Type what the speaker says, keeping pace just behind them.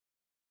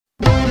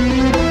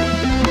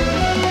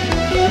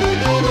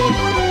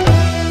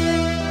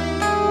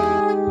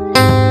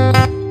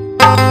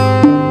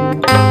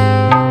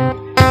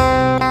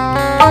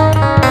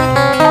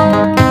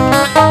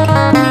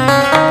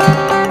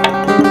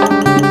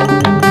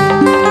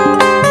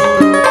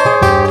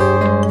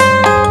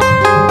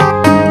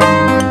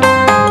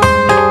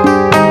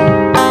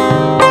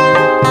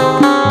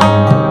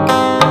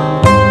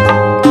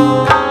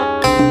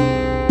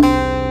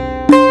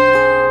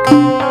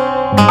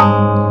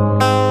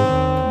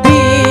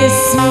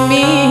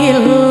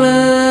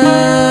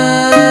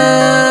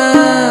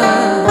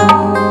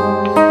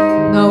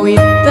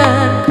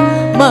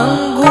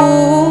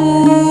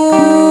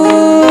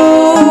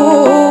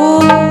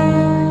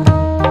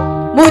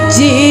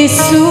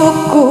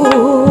suku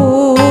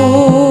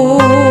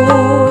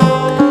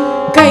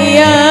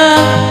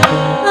kayak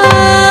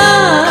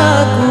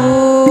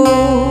agung,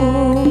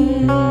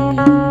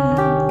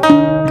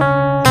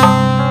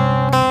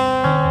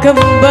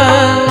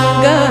 kembang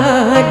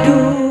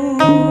gadung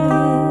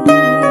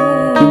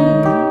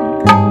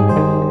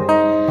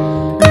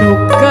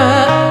luka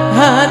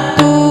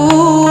hatun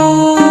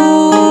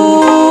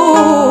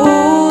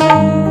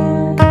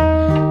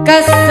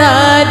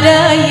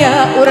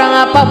kasadaya urang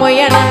apa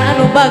moyanan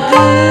anu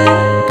bageun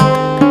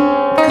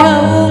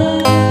kaung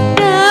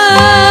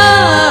dangu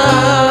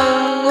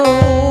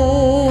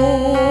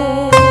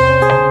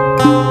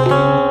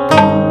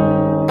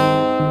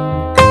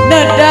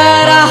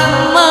dadarah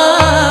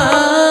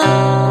mah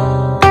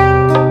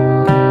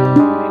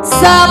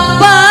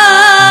sapat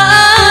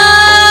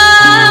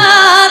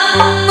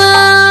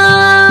mah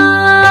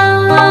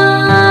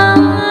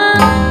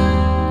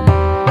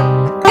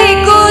ti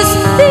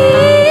Gusti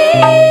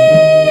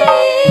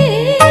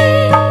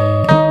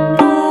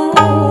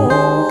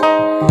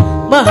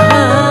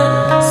Maha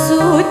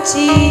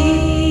Suci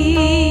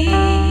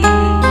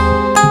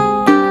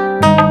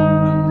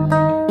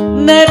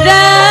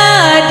nada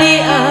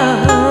dia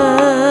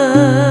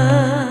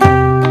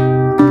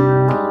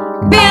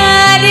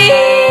biadi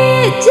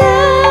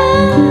jari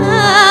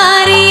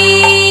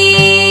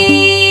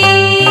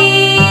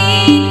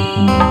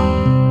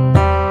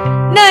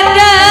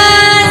nada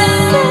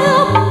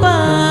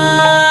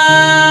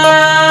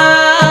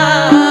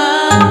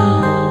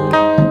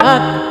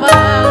sapat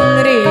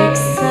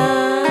pangriksa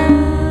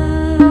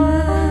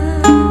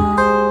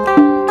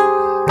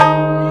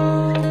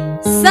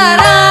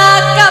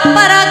saraka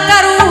para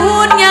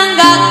karuhun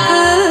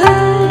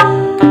nyanggakeun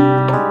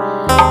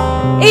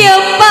ieu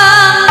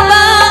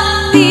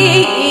pangbakti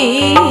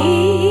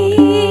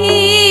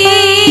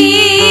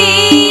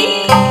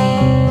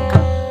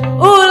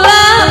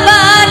ulah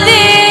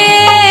bade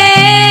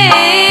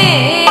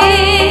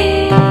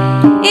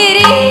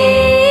iri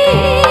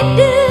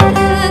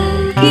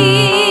dengki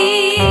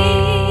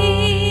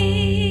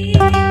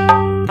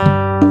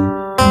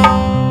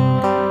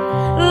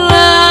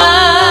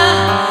lah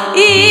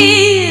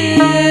ieu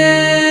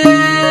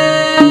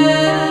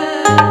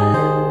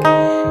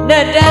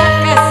dada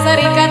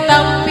kasarika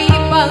tampi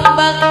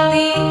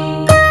pangbakti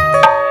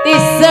ti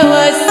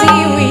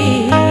sawasiwi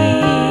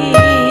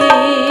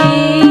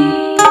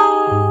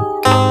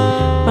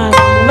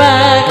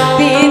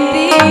pangbakti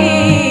ti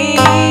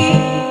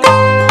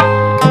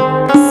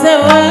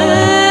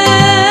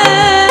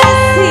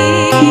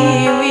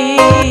sawasiwi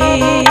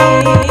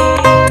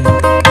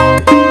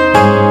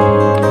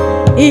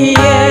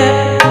iya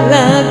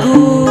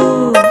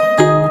lagu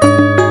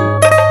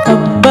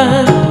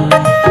kembang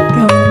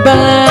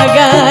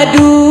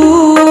gadung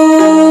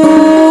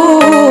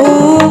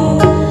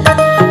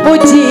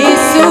puji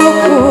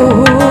suku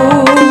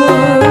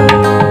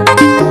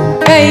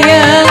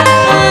kayak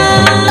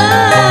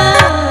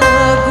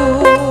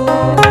agung,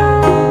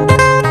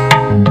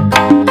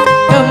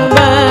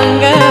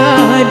 kembang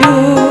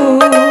gadung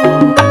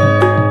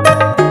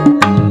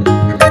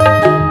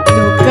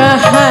luka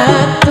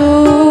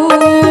hatur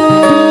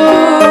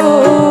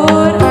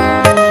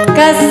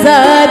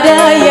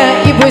kasadaya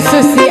ibu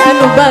Susi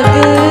anu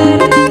bageun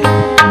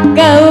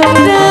kaum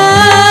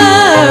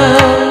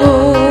dangu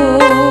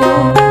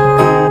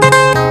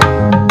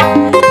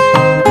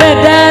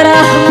nada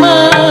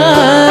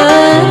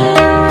rahman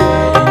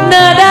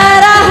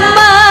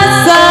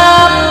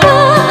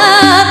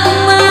sapat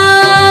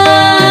mah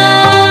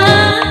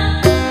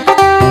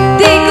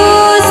ti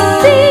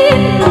Gusti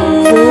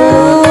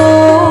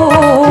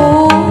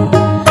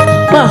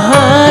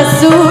Maha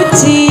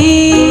Suci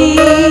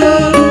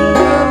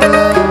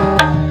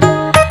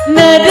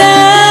nada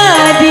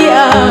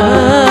dia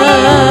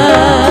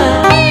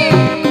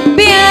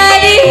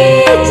biadi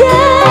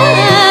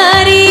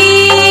jari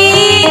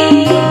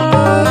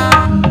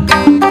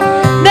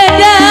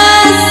nada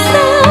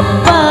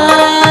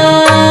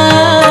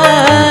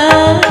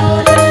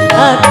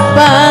sapat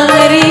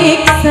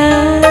pangriksa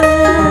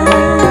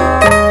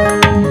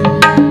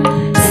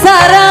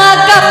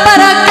saraka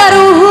para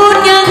karuhun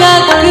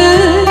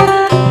nyanggakeun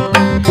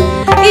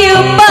ieu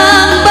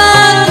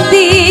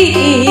pangbakti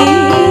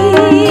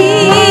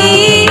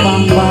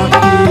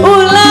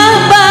ulah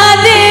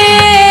bade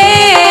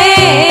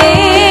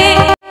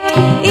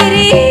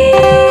iri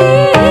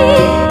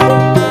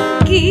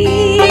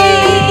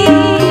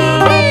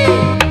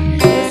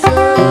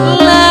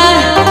lah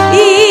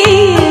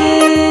ieu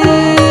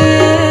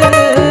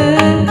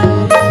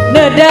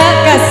nada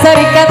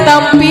kasarika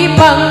tampi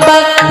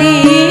pangbakti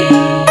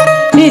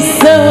di